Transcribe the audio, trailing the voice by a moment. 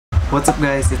What's up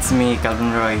guys, it's me,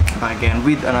 Kelvin back again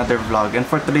with another vlog. And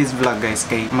for today's vlog guys,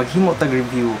 kay maghimo tag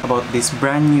review about this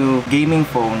brand new gaming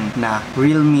phone na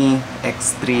Realme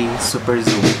X3 Super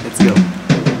Zoom. Let's go!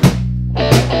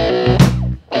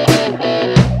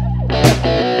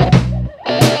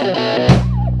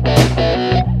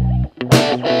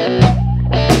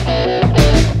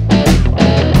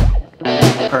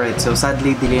 So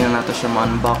sadly, dili na nato siya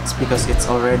ma-unbox because it's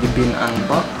already been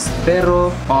unboxed. Pero,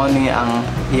 ni ang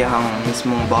iyang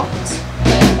mismong box.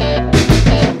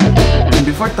 And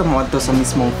before tamo ato sa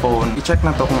mismong phone, i-check na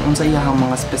to kung unsa iyang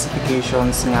mga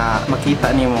specifications nga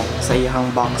makita nimo sa iyang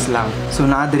box lang. So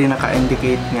naa diri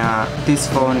naka-indicate nga this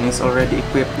phone is already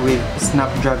equipped with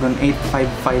Snapdragon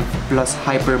 855 plus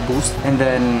Hyper Boost, and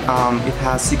then it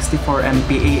has 64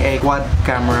 MP AA quad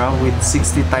camera with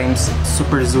 60 times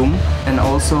super zoom, and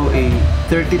also a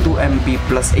 32 MP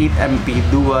plus 8 MP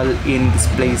dual in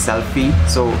display selfie.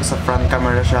 So sa front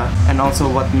camera siya, and also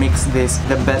what makes this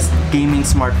the best gaming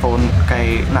smartphone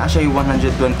kay naa siya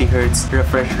 120Hz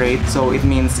refresh rate, so it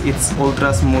means it's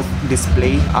ultra smooth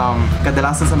display.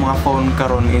 Kadalasan sa mga phone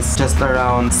karon is just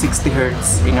around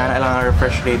 60Hz ingana lang ang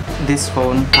refresh rate. This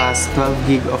phone has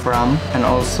 12GB of RAM and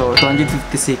also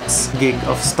 256GB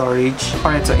of storage.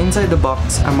 Alright, so inside the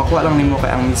box, makuha lang nimo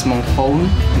kay ang mismong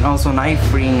phone, and also na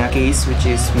free nga case, which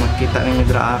is makita ninyo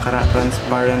dira kana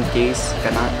transparent case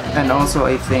kana, and also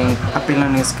I think apil na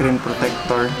ng screen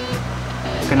protector.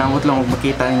 Kanamot lang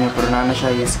makita niyo, pero na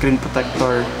siya yung screen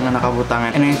protector nga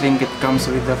nakabutangan, and I think it comes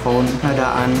with the phone na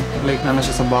daan, like na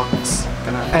siya sa box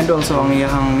kana. And also ang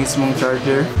iyang mismong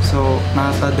charger, so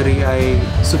nata diri ay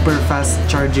super fast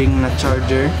charging na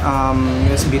charger,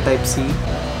 USB type C.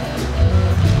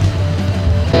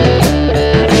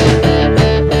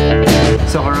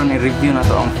 So karon i-review na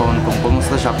to ang phone, kung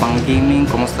kumusta siya pang gaming,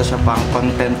 kumusta siya pang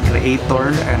content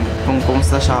creator, and kung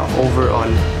kumusta siya overall.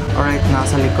 Alright,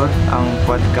 nasa likod ang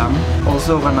quad cam.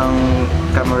 Also kanang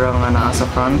camera nga naa sa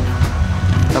front.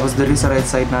 Tapos diri sa right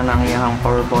side na ang iyang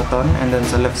power button, and then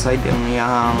sa left side ang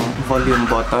iyang volume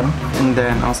button, and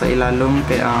then ang sa ilalom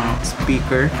kay ang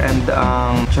speaker and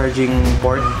ang charging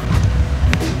port.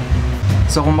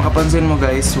 So kung makapansin mo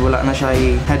guys, wala na siya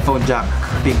headphone jack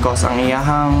because ang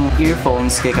iyahang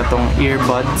earphones kay katong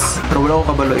earbuds, pero wala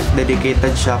ko kabalo if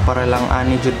dedicated siya para lang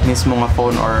ani jud mismo nga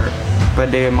phone, or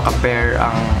pwede maka-pair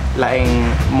ang laing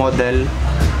model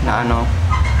na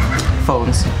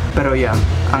phones. Pero yeah,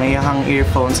 ang iyahang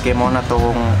earphones kay mo na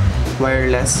tong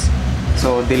wireless,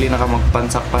 so dili na ka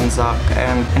magpansak-pansak,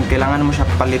 and kailangan mo siya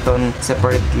paliton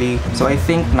separately. So I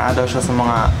think naa daw siya sa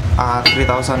mga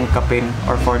 3,000 kapin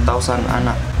or 4,000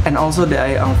 ana. And also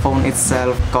ang phone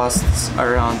itself costs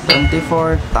around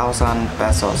 24,000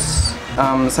 pesos.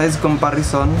 Size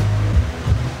comparison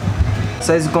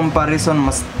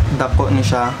mas dako ni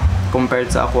siya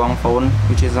compared sa ako ang phone,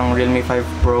 which is ang Realme 5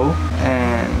 Pro.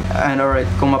 And alright,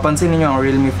 kung mapansin niyo ang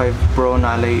Realme 5 Pro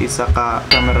nalay isa ka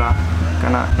camera,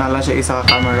 nala siya isa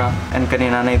ka camera, and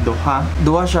kanina na duha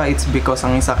siya. It's because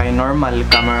ang isa kay normal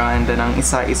camera, and then ang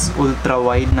isa is ultra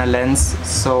wide na lens.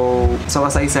 So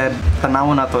as I said,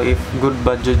 tanaw na to if good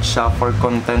budget siya for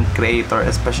content creator,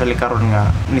 especially karon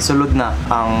nga nisulod na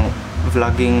ang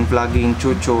vlogging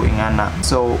chuchu ingana.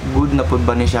 So good na pud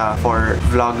ba ni siya for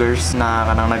vloggers na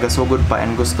kanang nagasugod pa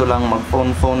and gusto lang mag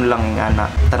phone lang ingana.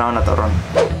 Tanaw na to ron.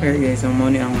 Okay guys, ang mo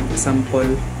ni ang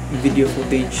sample video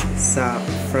footage sa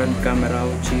front camera,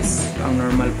 which is ang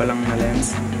normal pa lang na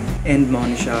lens, and mo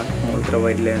ni siya ang ultra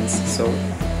wide lens. So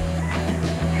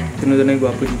tinudunay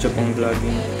gwapo jud siya pang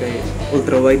vlogging kay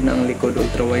ultra wide na ang likod,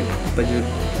 ultra wide pa jud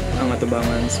ang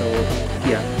atubangan. So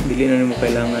yeah, dili na nimo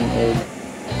kailangan og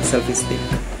selfie stick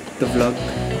to vlog.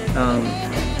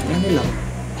 Ano lang,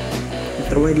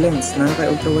 ultra wide lens,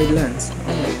 nakaka ultra wide lens.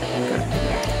 Oh my god.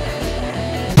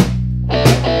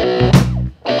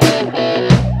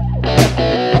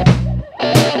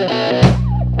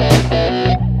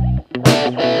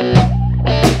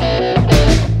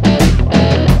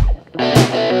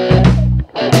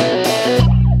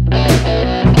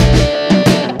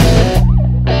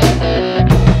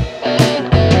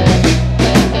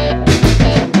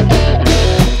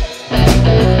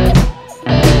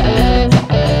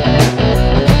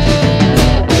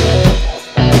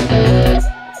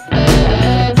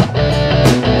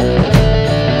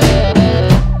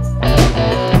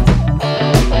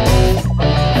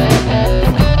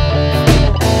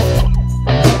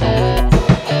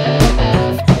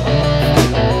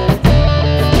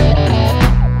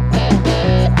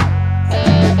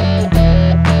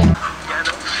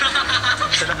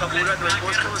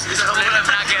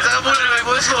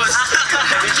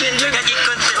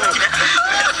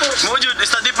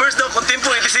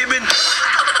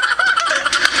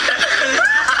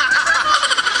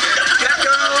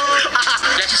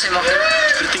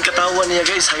 niya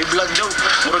guys, high vlog daw.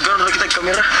 Murag gano'n na kita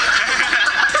kamera.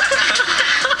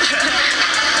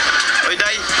 Oy,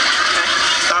 day.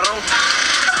 Tarong.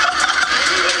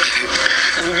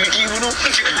 Bugliki mo no.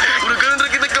 Murag gano'n na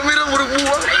kita kamera, murag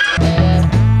buwang.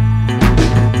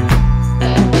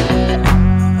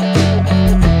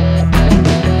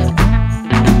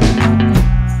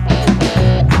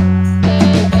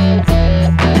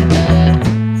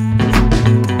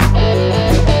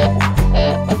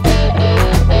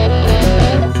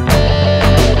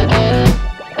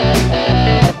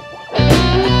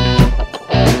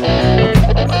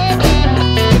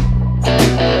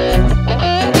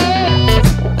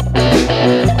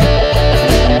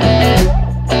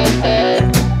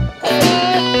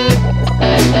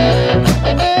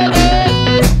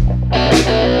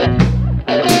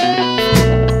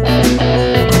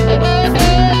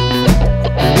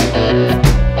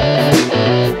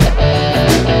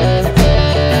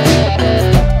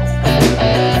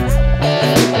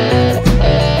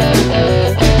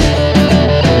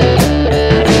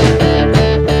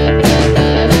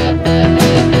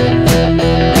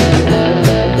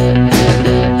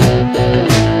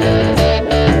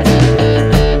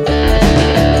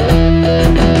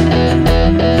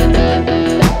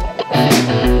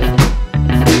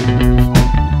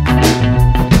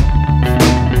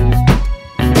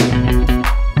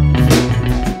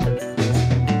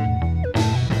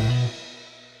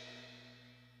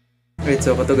 Right,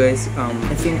 so kato guys,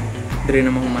 I think dire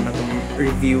naman man atong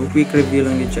review, quick review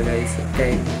lang din siya guys.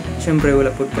 Kay syempre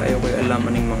wala pod kayo kay alam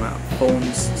aning mga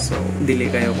phones, so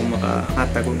dili kayo kung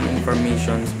makahatag og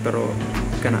information, pero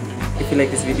kana if you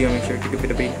like this video, make sure to give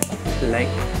it a big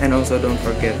like, and also don't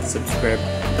forget to subscribe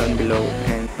down below.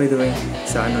 And by the way,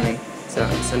 sa sa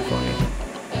cellphone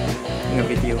nga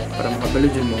video para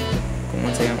makabalod mo kung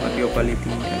unsa yung audio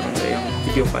quality and unsa yung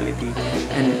video quality.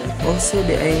 And also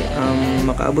di ay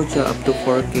makaabot siya up to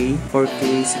 4K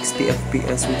 60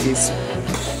 FPS, which is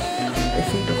I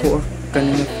think ako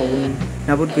kanina phone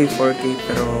nabot ko yung 4K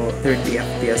pero 30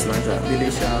 FPS lang siya,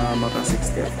 dili siya maka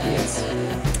 60 FPS.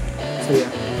 So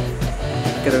yeah,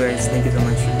 kaya guys, thank you so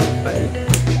much, bye.